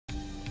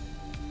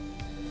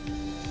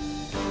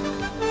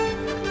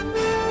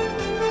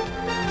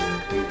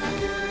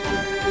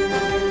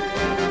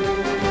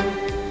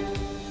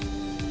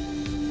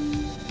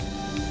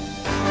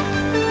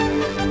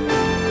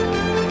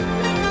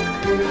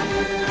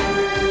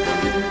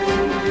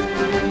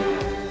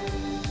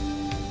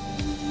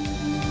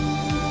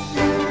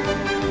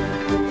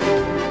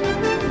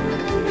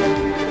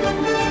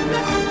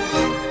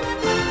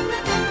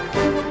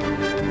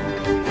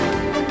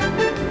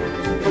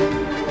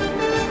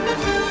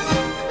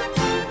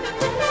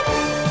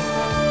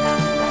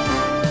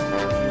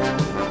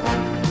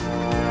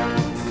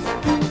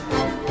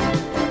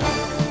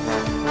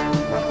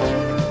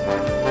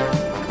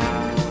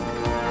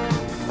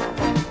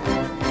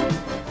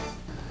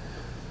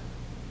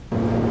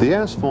The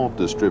Asphalt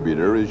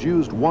distributor is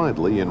used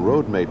widely in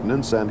road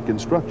maintenance and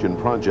construction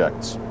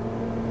projects.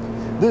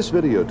 This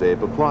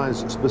videotape applies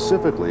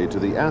specifically to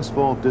the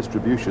Asphalt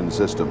distribution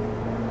system.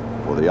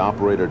 For the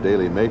operator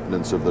daily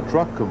maintenance of the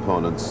truck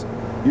components,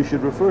 you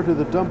should refer to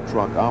the dump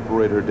truck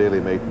operator daily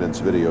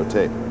maintenance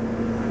videotape.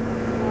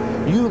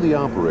 You, the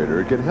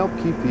operator, can help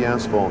keep the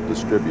Asphalt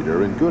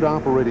distributor in good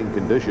operating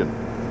condition.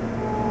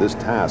 This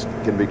task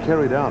can be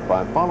carried out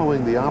by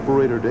following the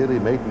operator daily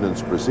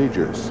maintenance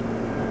procedures.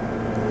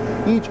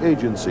 Each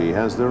agency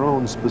has their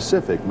own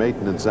specific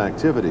maintenance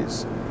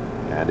activities,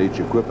 and each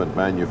equipment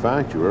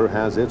manufacturer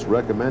has its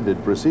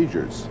recommended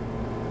procedures.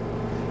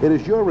 It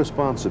is your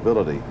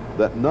responsibility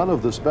that none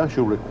of the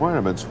special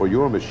requirements for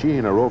your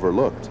machine are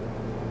overlooked.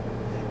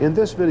 In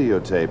this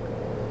videotape,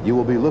 you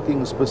will be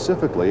looking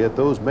specifically at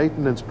those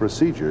maintenance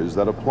procedures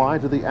that apply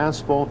to the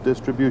Asphalt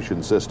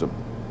distribution system.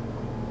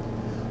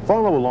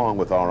 Follow along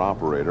with our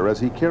operator as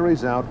he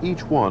carries out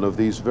each one of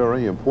these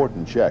very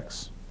important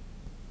checks.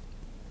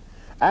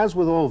 As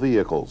with all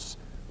vehicles,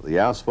 the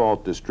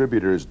Asphalt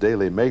distributor's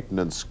daily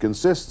maintenance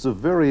consists of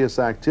various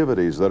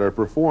activities that are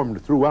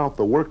performed throughout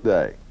the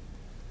workday.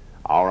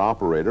 Our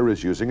operator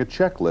is using a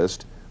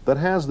checklist that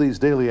has these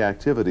daily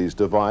activities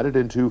divided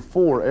into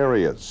 4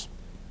 areas.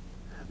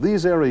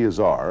 These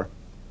areas are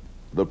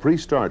the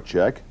pre-start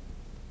check,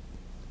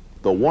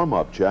 the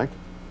warm-up check,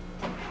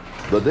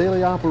 the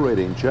daily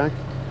operating check,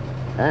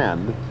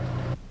 and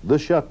the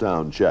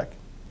shutdown check.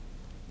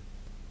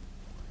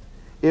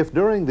 If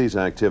during these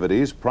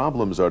activities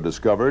problems are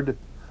discovered,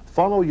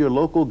 follow your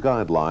local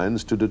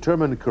guidelines to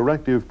determine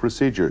corrective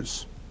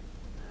procedures.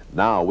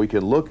 Now we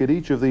can look at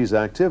each of these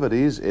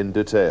activities in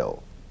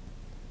detail.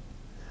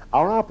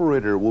 Our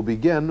operator will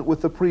begin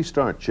with the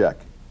pre-start check.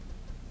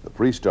 The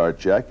pre-start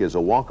check is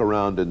a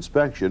walk-around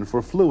inspection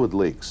for fluid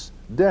leaks,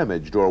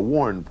 damaged or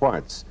worn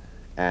parts,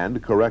 and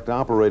correct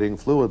operating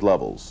fluid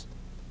levels.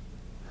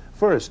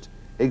 First,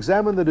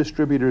 examine the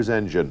distributor's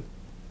engine.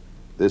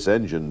 This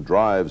engine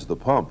drives the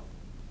pump.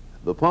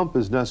 The pump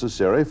is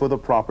necessary for the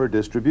proper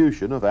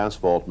distribution of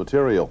asphalt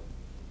material.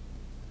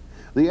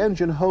 The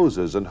engine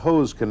hoses and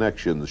hose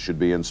connections should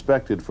be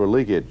inspected for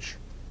leakage.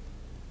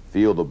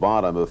 Feel the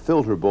bottom of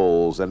filter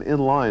bowls and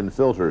inline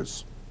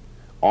filters.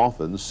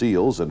 Often,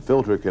 seals and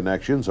filter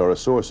connections are a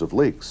source of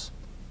leaks.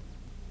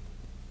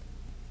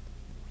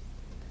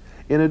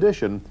 In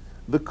addition,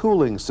 the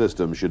cooling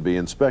system should be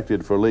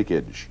inspected for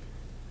leakage.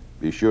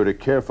 Be sure to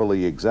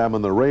carefully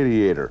examine the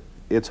radiator,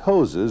 its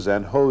hoses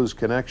and hose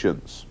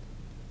connections.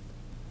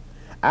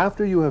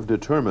 After you have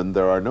determined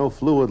there are no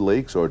fluid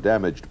leaks or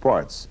damaged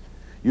parts,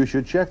 you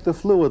should check the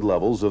fluid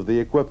levels of the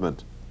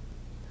equipment.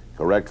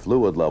 Correct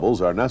fluid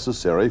levels are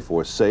necessary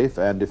for safe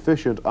and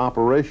efficient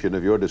operation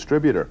of your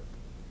distributor.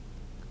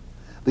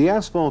 The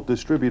Asphalt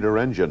distributor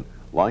engine,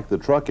 like the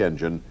truck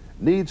engine,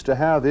 needs to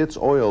have its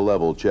oil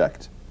level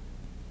checked.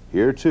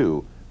 Here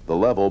too, the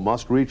level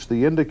must reach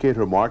the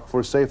indicator mark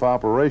for safe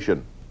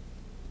operation.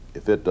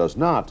 If it does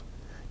not,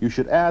 you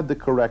should add the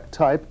correct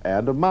type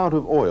and amount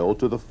of oil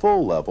to the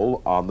full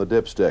level on the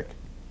dipstick.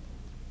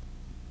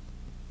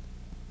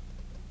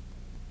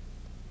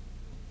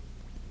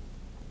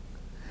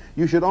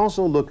 You should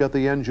also look at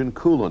the engine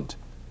coolant.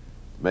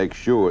 Make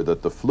sure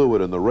that the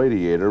fluid in the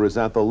radiator is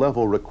at the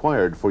level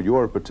required for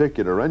your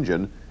particular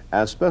engine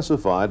as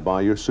specified by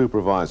your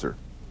supervisor.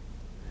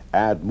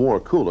 Add more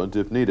coolant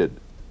if needed.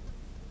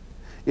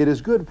 It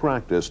is good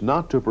practice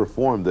not to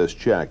perform this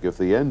check if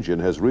the engine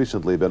has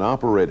recently been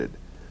operated,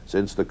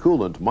 since the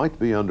coolant might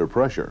be under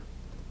pressure.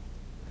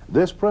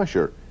 This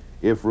pressure,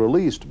 if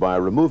released by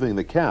removing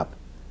the cap,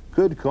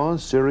 could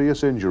cause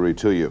serious injury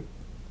to you.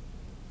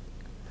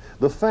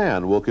 The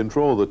fan will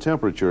control the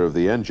temperature of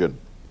the engine.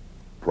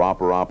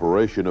 Proper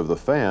operation of the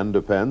fan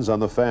depends on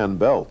the fan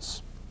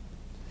belts.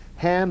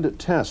 Hand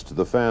test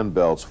the fan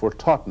belts for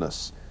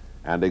tautness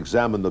and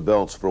examine the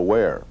belts for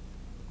wear.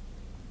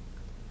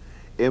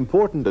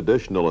 Important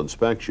additional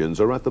inspections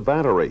are at the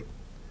battery.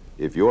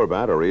 If your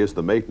battery is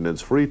the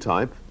maintenance-free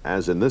type,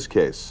 as in this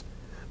case,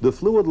 the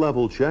fluid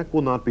level check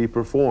will not be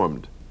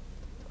performed.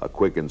 A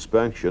quick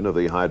inspection of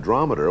the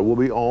hydrometer will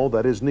be all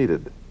that is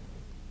needed.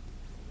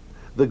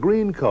 The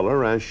green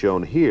color, as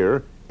shown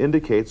here,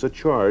 indicates a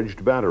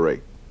charged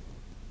battery.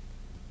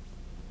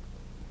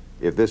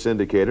 If this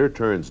indicator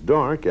turns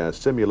dark, as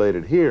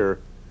simulated here,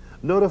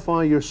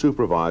 notify your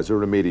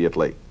supervisor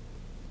immediately.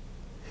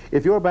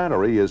 If your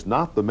battery is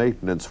not the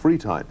maintenance-free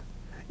type,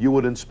 you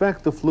would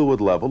inspect the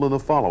fluid level in the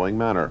following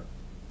manner.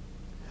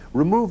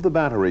 Remove the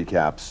battery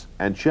caps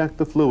and check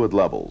the fluid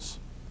levels.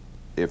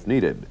 If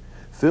needed,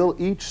 fill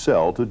each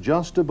cell to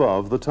just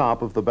above the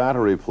top of the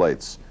battery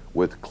plates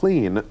with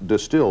clean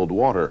distilled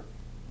water.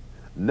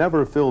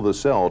 Never fill the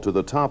cell to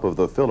the top of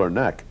the filler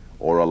neck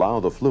or allow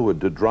the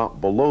fluid to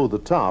drop below the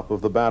top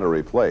of the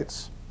battery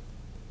plates.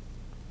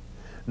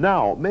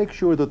 Now, make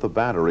sure that the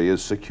battery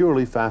is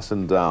securely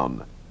fastened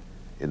down.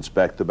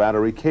 Inspect the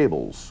battery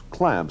cables,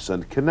 clamps,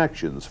 and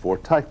connections for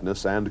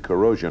tightness and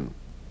corrosion.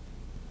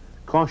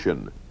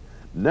 Caution: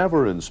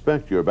 never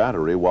inspect your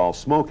battery while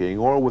smoking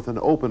or with an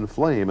open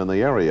flame in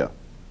the area.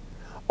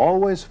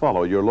 Always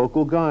follow your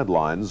local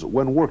guidelines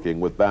when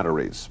working with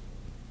batteries.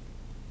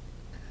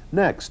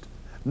 Next,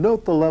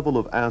 note the level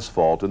of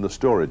asphalt in the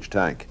storage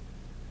tank.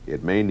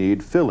 It may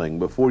need filling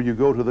before you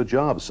go to the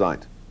job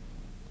site.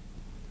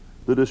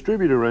 The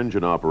distributor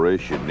engine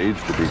operation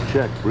needs to be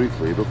checked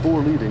briefly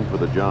before leaving for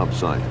the job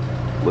site.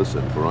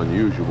 Listen for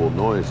unusual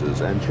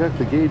noises and check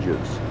the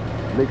gauges.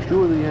 Make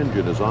sure the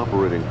engine is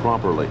operating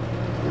properly.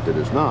 If it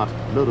is not,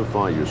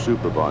 notify your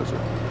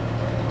supervisor.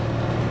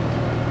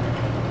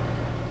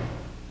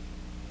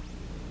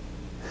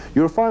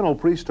 Your final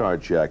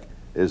pre-start check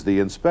is the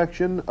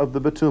inspection of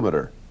the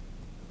bitumeter.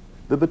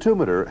 The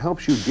bitumeter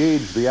helps you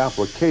gauge the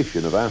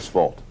application of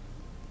asphalt.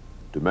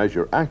 To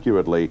measure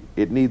accurately,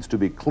 it needs to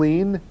be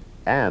clean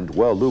and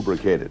well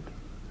lubricated.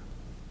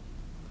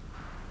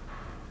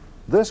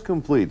 This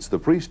completes the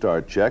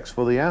pre-start checks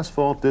for the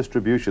asphalt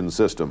distribution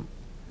system.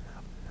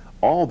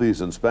 All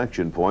these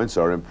inspection points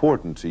are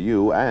important to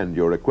you and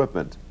your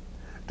equipment.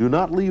 Do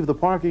not leave the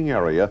parking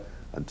area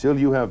until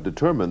you have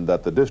determined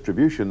that the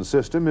distribution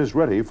system is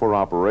ready for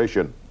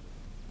operation.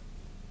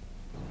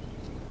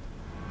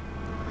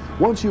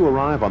 Once you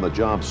arrive on the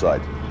job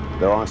site,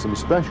 there are some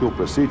special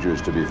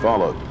procedures to be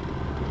followed.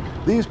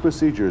 These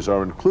procedures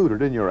are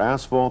included in your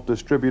asphalt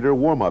distributor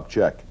warm-up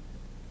check.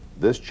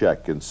 This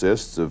check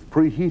consists of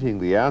preheating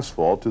the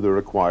asphalt to the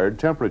required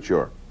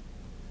temperature,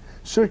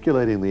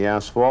 circulating the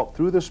asphalt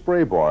through the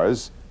spray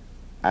bars,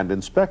 and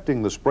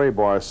inspecting the spray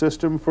bar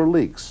system for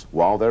leaks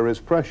while there is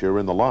pressure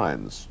in the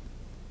lines.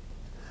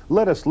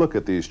 Let us look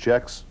at these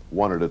checks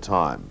one at a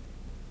time.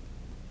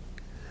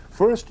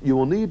 First, you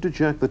will need to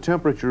check the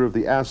temperature of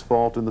the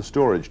asphalt in the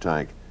storage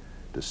tank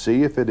to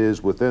see if it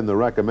is within the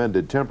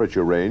recommended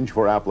temperature range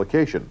for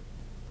application.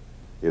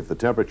 If the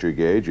temperature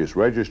gauge is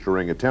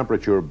registering a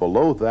temperature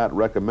below that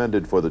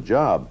recommended for the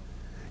job,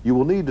 you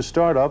will need to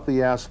start up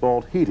the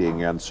asphalt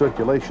heating and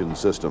circulation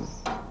system.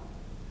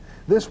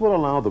 This will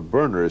allow the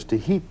burners to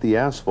heat the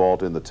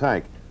asphalt in the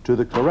tank to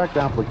the correct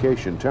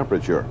application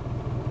temperature.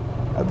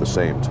 At the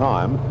same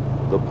time,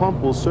 the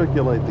pump will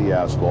circulate the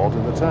asphalt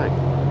in the tank.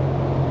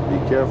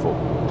 Be careful.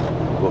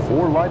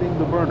 Before lighting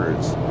the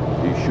burners,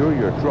 be sure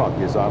your truck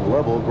is on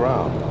level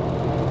ground.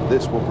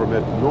 This will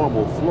permit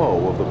normal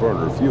flow of the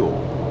burner fuel.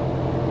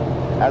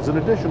 As an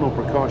additional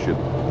precaution,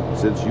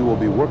 since you will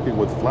be working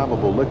with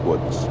flammable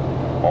liquids,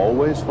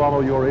 always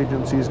follow your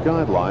agency's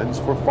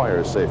guidelines for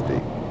fire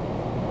safety.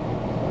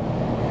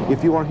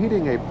 If you are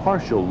heating a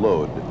partial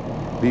load,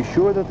 be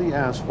sure that the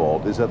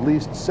asphalt is at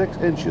least 6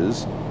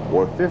 inches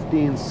or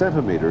 15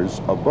 centimeters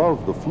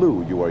above the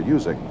flue you are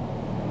using.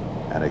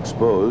 An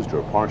exposed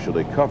or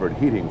partially covered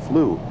heating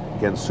flue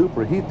can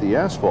superheat the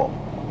asphalt,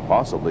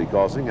 possibly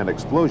causing an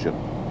explosion.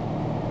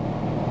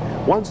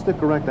 Once the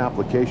correct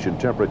application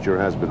temperature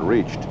has been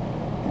reached,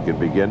 you can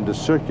begin to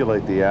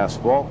circulate the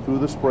asphalt through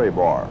the spray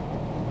bar.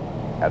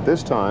 At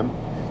this time,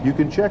 you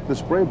can check the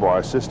spray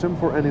bar system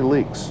for any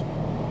leaks.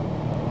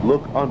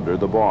 Look under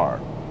the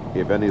bar.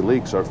 If any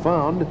leaks are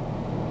found,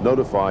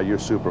 notify your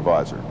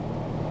supervisor.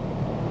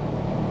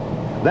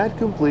 That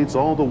completes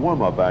all the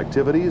warm-up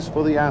activities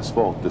for the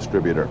asphalt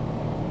distributor.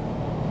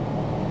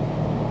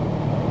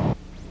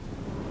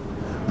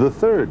 The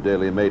third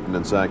daily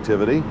maintenance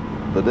activity,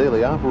 the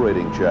daily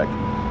operating check,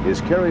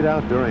 is carried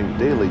out during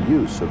daily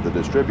use of the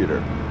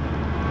distributor.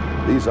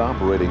 These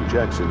operating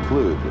checks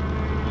include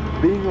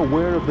being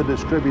aware of the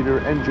distributor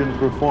engine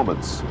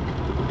performance,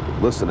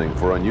 listening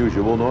for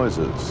unusual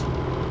noises,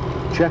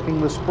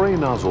 checking the spray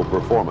nozzle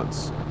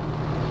performance,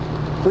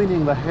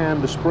 cleaning the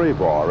hand spray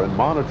bar and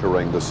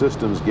monitoring the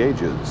system's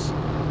gauges.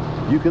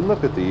 You can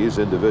look at these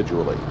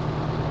individually.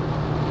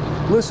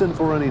 Listen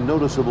for any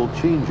noticeable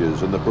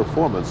changes in the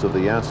performance of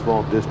the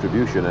asphalt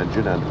distribution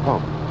engine and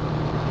pump.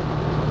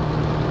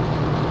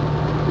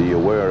 Be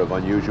aware of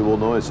unusual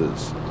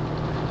noises.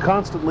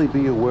 Constantly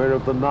be aware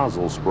of the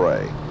nozzle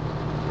spray.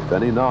 If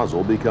any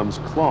nozzle becomes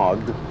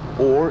clogged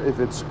or if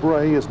its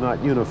spray is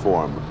not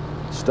uniform,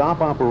 stop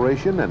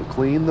operation and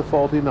clean the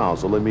faulty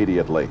nozzle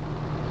immediately.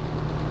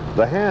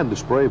 The hand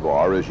spray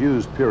bar is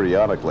used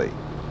periodically.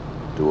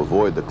 To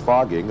avoid the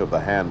clogging of the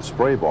hand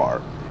spray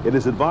bar, it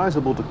is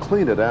advisable to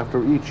clean it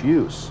after each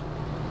use.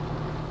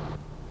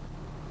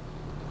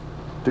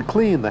 To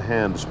clean the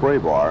hand spray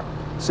bar,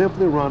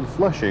 simply run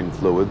flushing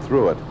fluid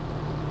through it.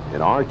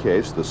 In our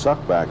case, the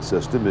suckback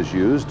system is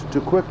used to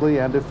quickly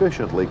and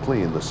efficiently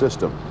clean the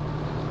system.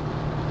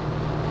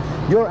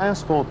 Your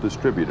asphalt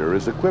distributor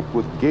is equipped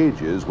with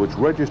gauges which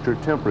register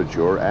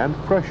temperature and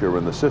pressure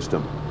in the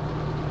system.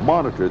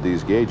 Monitor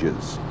these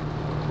gauges.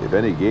 If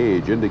any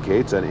gauge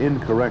indicates an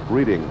incorrect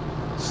reading,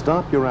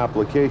 stop your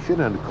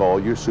application and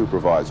call your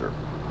supervisor.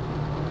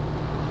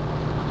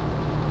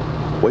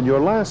 When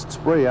your last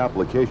spray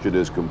application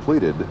is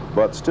completed,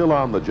 but still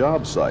on the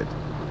job site,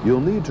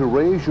 you'll need to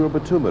raise your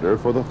bitumeter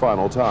for the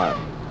final time.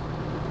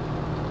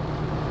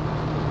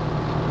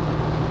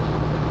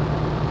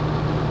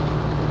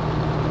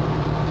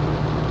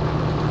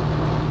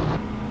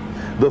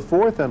 The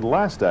fourth and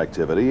last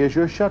activity is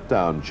your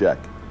shutdown check.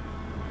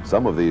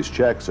 Some of these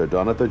checks are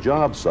done at the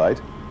job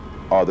site.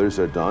 Others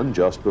are done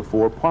just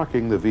before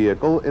parking the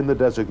vehicle in the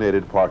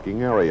designated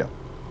parking area.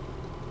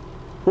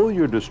 Pull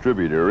your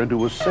distributor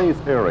into a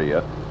safe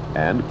area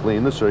and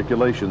clean the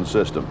circulation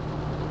system.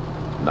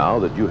 Now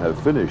that you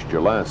have finished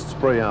your last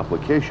spray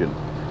application,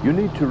 you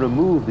need to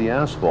remove the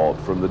asphalt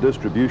from the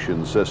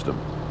distribution system.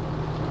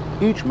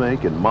 Each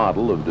make and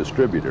model of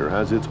distributor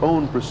has its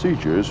own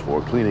procedures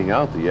for cleaning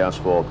out the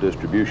asphalt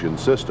distribution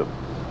system.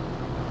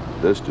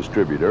 This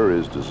distributor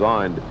is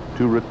designed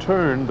to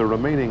return the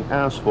remaining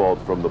asphalt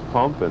from the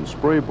pump and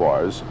spray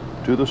bars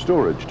to the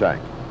storage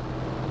tank.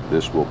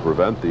 This will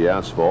prevent the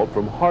asphalt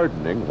from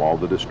hardening while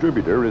the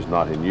distributor is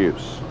not in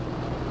use.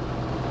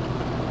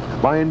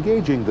 By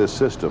engaging this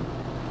system,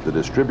 the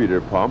distributor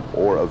pump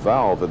or a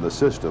valve in the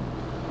system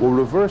will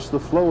reverse the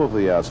flow of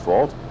the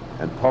asphalt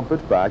and pump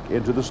it back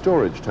into the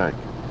storage tank.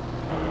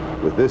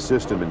 With this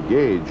system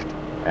engaged,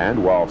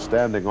 and while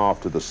standing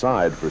off to the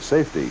side for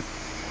safety,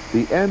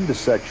 the end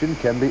section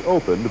can be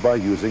opened by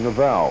using a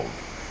valve.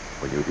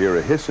 When you hear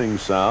a hissing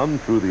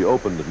sound through the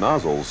opened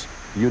nozzles,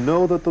 you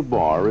know that the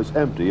bar is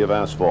empty of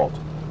asphalt.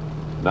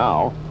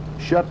 Now,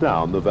 shut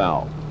down the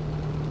valve.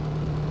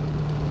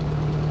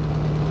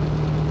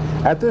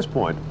 At this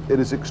point, it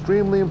is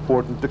extremely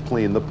important to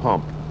clean the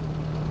pump.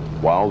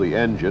 While the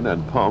engine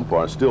and pump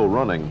are still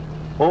running,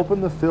 open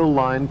the fill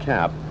line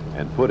cap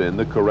and put in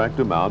the correct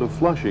amount of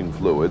flushing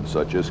fluid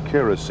such as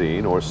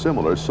kerosene or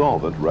similar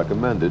solvent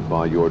recommended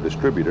by your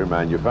distributor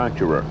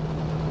manufacturer.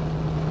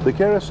 The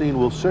kerosene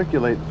will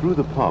circulate through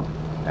the pump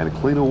and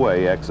clean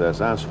away excess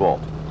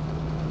asphalt.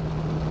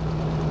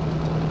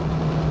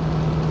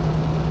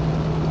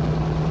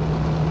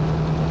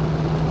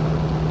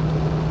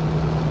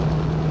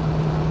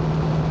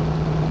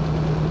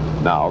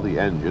 Now the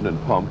engine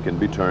and pump can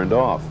be turned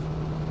off.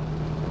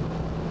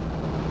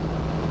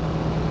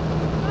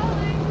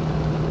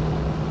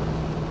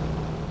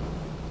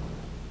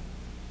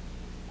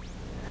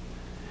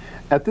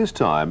 At this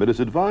time, it is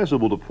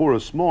advisable to pour a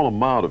small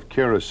amount of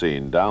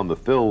kerosene down the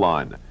fill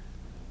line.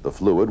 The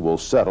fluid will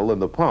settle in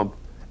the pump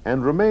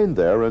and remain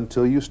there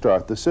until you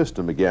start the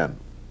system again.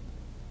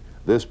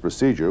 This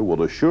procedure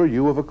will assure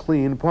you of a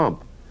clean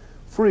pump,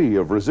 free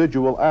of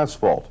residual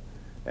asphalt,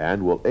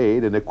 and will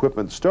aid in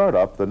equipment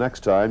startup the next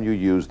time you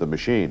use the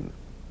machine.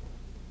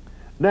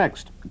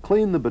 Next,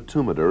 clean the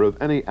bitumeter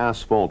of any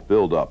asphalt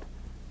buildup.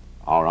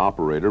 Our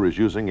operator is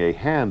using a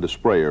hand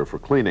sprayer for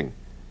cleaning.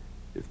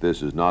 If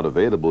this is not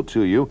available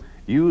to you,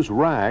 use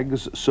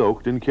rags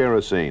soaked in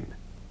kerosene.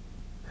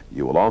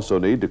 You will also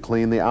need to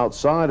clean the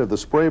outside of the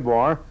spray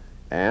bar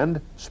and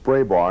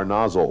spray bar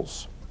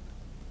nozzles.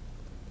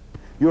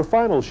 Your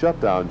final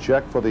shutdown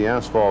check for the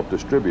asphalt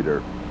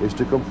distributor is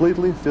to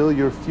completely fill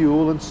your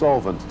fuel and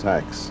solvent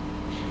tanks.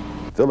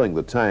 Filling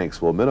the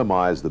tanks will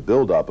minimize the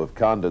buildup of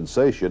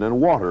condensation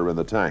and water in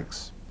the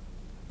tanks.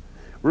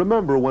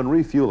 Remember, when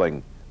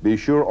refueling, be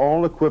sure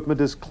all equipment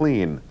is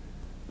clean.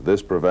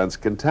 This prevents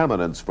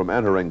contaminants from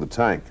entering the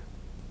tank.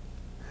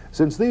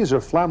 Since these are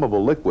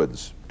flammable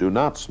liquids, do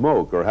not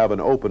smoke or have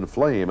an open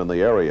flame in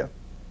the area.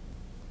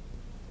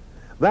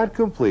 That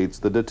completes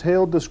the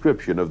detailed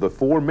description of the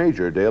 4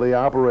 major daily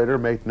operator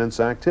maintenance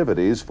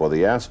activities for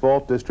the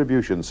asphalt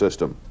distribution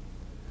system.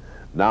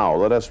 Now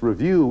let us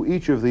review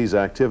each of these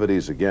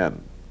activities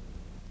again.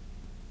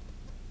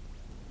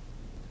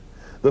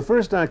 The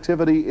first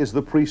activity is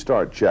the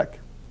pre-start check.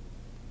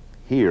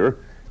 Here,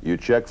 you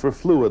check for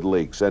fluid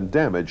leaks and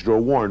damaged or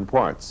worn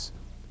parts.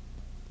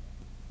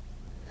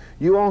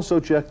 You also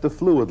check the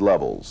fluid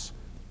levels.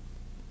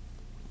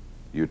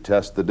 You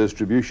test the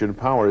distribution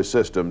power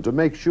system to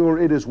make sure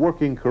it is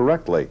working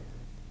correctly.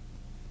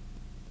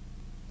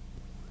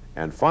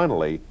 And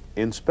finally,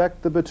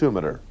 inspect the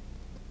bitumeter.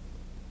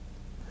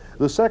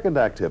 The second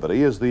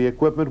activity is the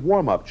equipment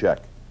warm-up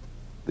check.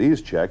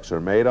 These checks are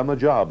made on the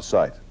job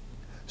site.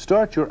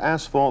 Start your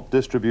asphalt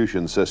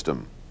distribution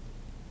system.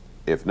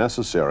 If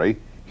necessary,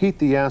 heat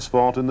the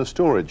asphalt in the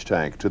storage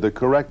tank to the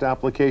correct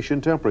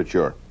application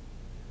temperature,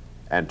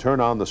 and turn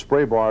on the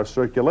spray bar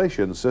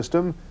circulation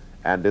system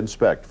and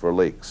inspect for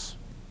leaks.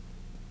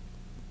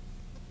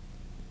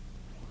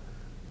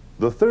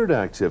 The third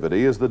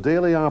activity is the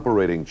daily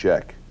operating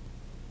check.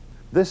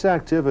 This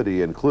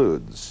activity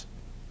includes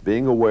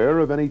being aware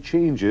of any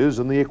changes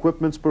in the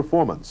equipment's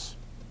performance,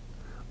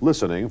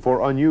 listening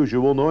for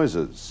unusual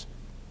noises,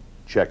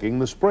 checking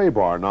the spray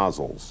bar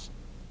nozzles,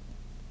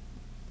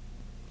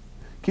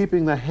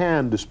 keeping the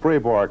hand spray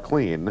bar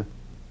clean,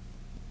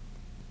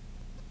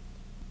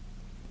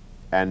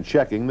 and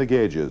checking the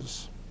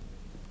gauges.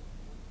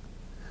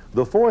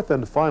 The fourth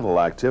and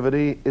final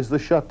activity is the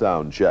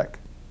shutdown check.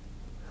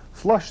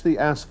 Flush the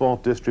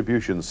asphalt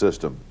distribution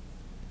system.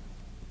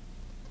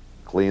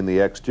 Clean the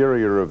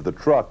exterior of the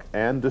truck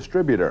and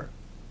distributor.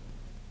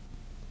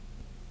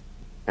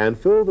 And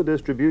fill the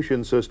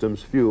distribution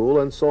system's fuel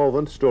and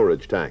solvent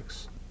storage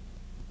tanks.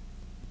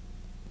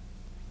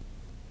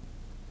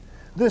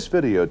 This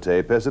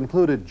videotape has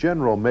included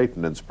general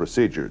maintenance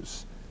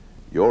procedures.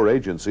 Your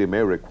agency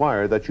may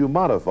require that you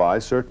modify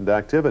certain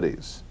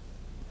activities.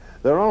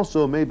 There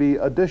also may be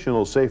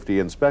additional safety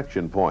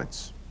inspection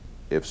points.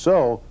 If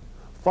so,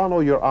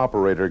 follow your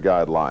operator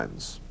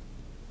guidelines.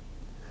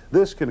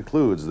 This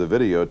concludes the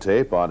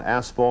videotape on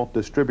Asphalt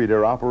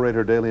Distributor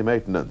Operator Daily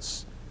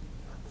Maintenance.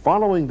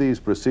 Following these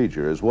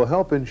procedures will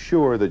help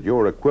ensure that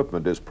your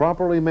equipment is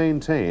properly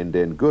maintained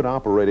in good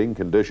operating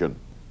condition.